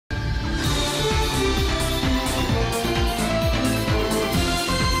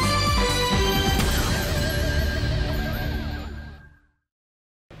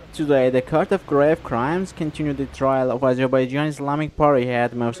Today, the Court of Grave Crimes continued the trial of Azerbaijan Islamic Party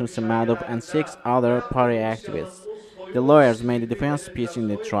head Movsum Samadov and 6 other party activists. The lawyers made a defense speech in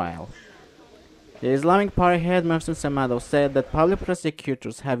the trial. The Islamic Party head Movsum Samadov said that public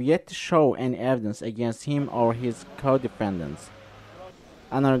prosecutors have yet to show any evidence against him or his co-defendants.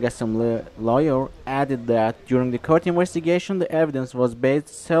 Anar Gasimli, lawyer, added that during the court investigation the evidence was based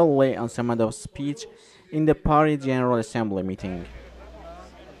solely on Samadov's speech in the Party General Assembly meeting.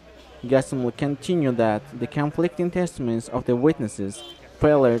 Gasimli continued that the conflicting testimonies of the witnesses,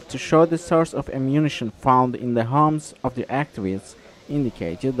 failure to show the source of ammunition found in the homes of the activists,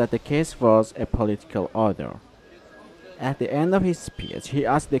 indicated that the case was a political order. At the end of his speech, he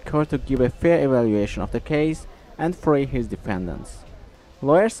asked the court to give a fair evaluation of the case and free his defendants.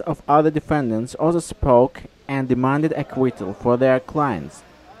 Lawyers of other defendants also spoke and demanded acquittal for their clients.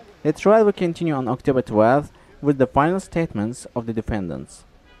 The trial will continue on October 12th with the final statements of the defendants.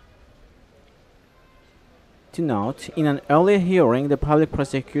 To note, in an earlier hearing, the public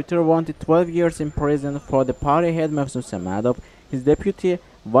prosecutor wanted 12 years in prison for the party head Movsum Samadov, his deputy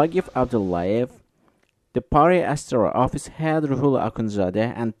Vagif Abdullayev, the party Astara office head Ruhullah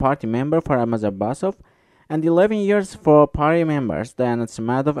Akhundzadeh, and party member Faramaz Abbasov, and 11 years for party members Diana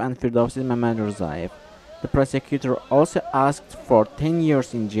Samadov and Firdowsi Mammadrzaev. The prosecutor also asked for 10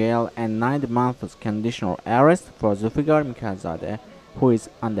 years in jail and 9 months conditional arrest for Zulfigar Mikhalzadeh, who is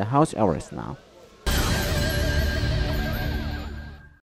under house arrest now.